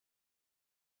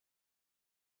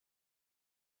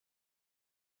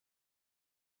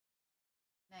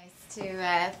Nice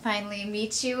to finally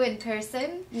meet you in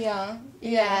person. Yeah.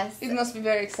 Yes. It must be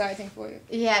very exciting for you.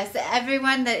 Yes.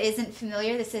 Everyone that isn't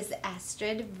familiar, this is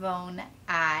Astrid Von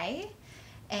Aij.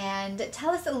 And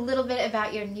tell us a little bit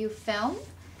about your new film.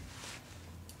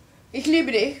 Ich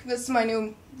liebe dich. That's my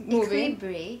new movie. Ich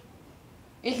liebe dich.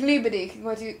 Ich liebe dich.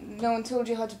 No one told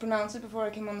you how to pronounce it before I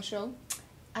came on the show?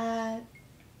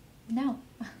 No.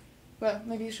 Well,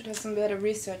 maybe you should have some better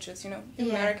researchers, you know. You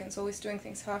Americans always doing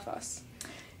things half-ass.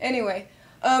 Anyway,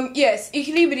 yes, Ich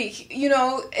liebe dich. You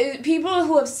know, people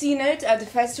who have seen it at the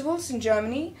festivals in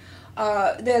Germany,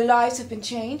 their lives have been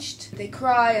changed. They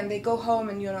cry and they go home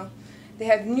and, you know, they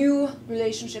have new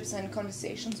relationships and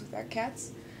conversations with their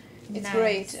cats. It's nice.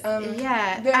 Great.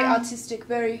 Very artistic,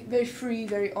 very free,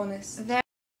 very honest.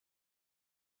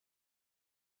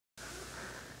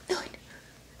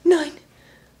 Nein,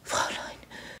 Fräulein.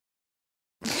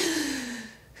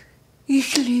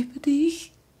 Ich liebe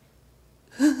dich.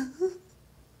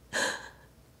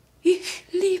 Ich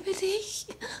liebe dich.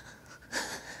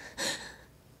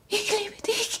 Ich liebe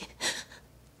dich.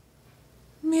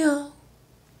 Meow.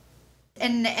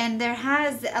 And there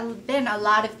has been a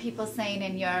lot of people saying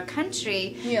in your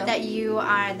country that you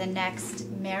are the next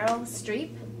Meryl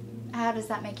Streep. How does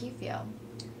that make you feel?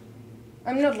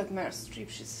 I'm not like Meryl Streep.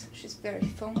 She's very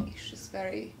phony. She's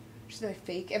very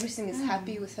fake. Everything is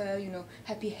happy with her. You know,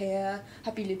 happy hair,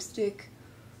 happy lipstick,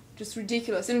 just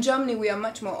ridiculous. In Germany, we are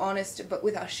much more honest, but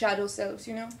with our shadow selves.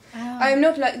 You know, I am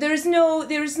not like there is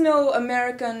no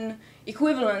American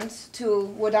equivalent to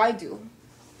what I do.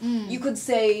 You could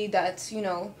say that, you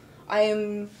know, I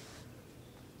am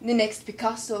the next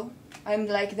Picasso. I'm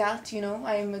like that, you know.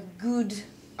 I am a good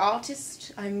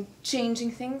artist. I'm changing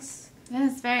things.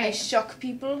 That's very. I shock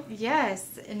people.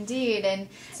 Yes, indeed, and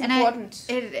it's important.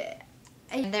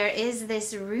 And there is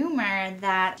this rumor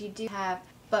that you do have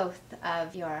both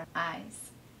of your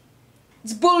eyes.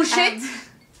 It's bullshit.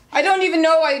 I don't even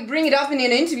know I bring it up in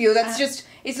an interview. That's just.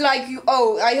 It's like,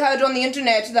 I heard on the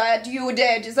internet that you were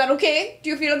dead. Is that okay?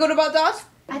 Do you feel good about that?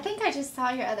 I think I just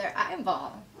saw your other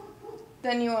eyeball.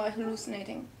 Then you are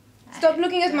hallucinating. Stop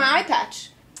looking at my eye patch.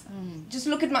 Just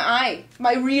look at my eye.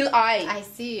 My real eye. I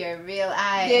see your real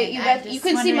eye. Yeah, you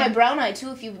can see my brown eye too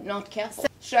if you're not careful.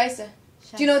 Scheiße.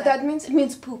 Do you know what that means? It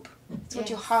means poop. It's what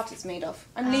your heart is made of.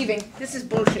 I'm leaving. This is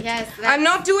bullshit. Yes, I'm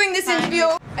not doing this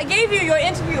interview. I gave you your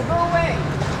interview. Go away.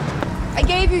 I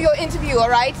gave you your interview,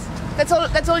 alright? That's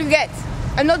all you get.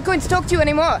 I'm not going to talk to you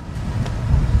anymore.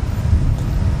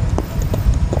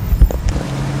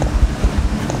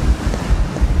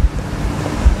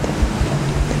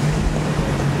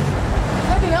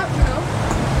 Fucking up, you know.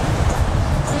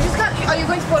 You just can't. Are you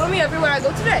going to follow me everywhere I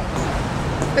go today?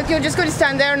 Like you're just going to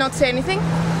stand there and not say anything?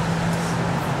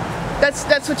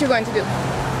 That's what you're going to do.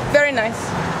 Very nice.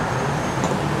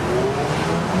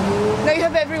 Now you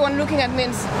have everyone looking at me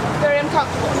and it's very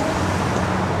uncomfortable.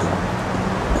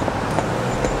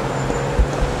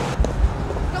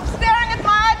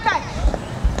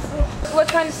 What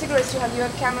kind of cigarettes do you have? You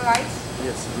have Camel Lights?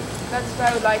 Yes, I do. That's what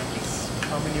I would like, please.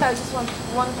 How many? I just want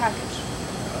one package.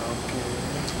 Okay.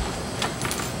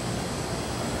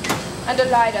 And a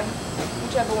lighter,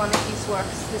 whichever one of these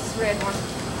works. This red one.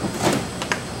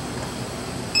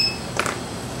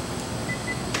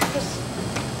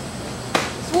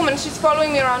 This woman, she's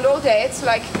following me around all day. It's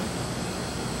like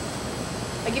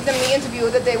I give them the interview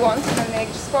that they want, and then they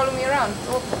just follow me around. It's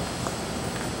awful.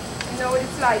 You know what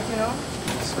it's like, you know.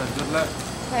 So good luck.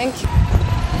 Thank you.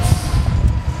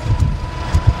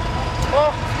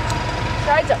 Oh,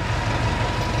 Scheiße.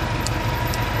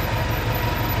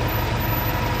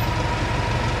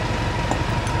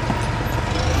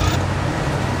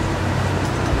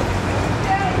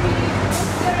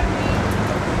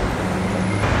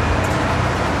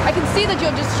 I can see that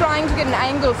you're just trying to get an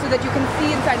angle so that you can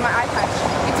see inside my eye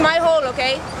patch. It's my hole,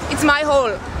 okay? It's my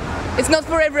hole. It's not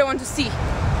for everyone to see.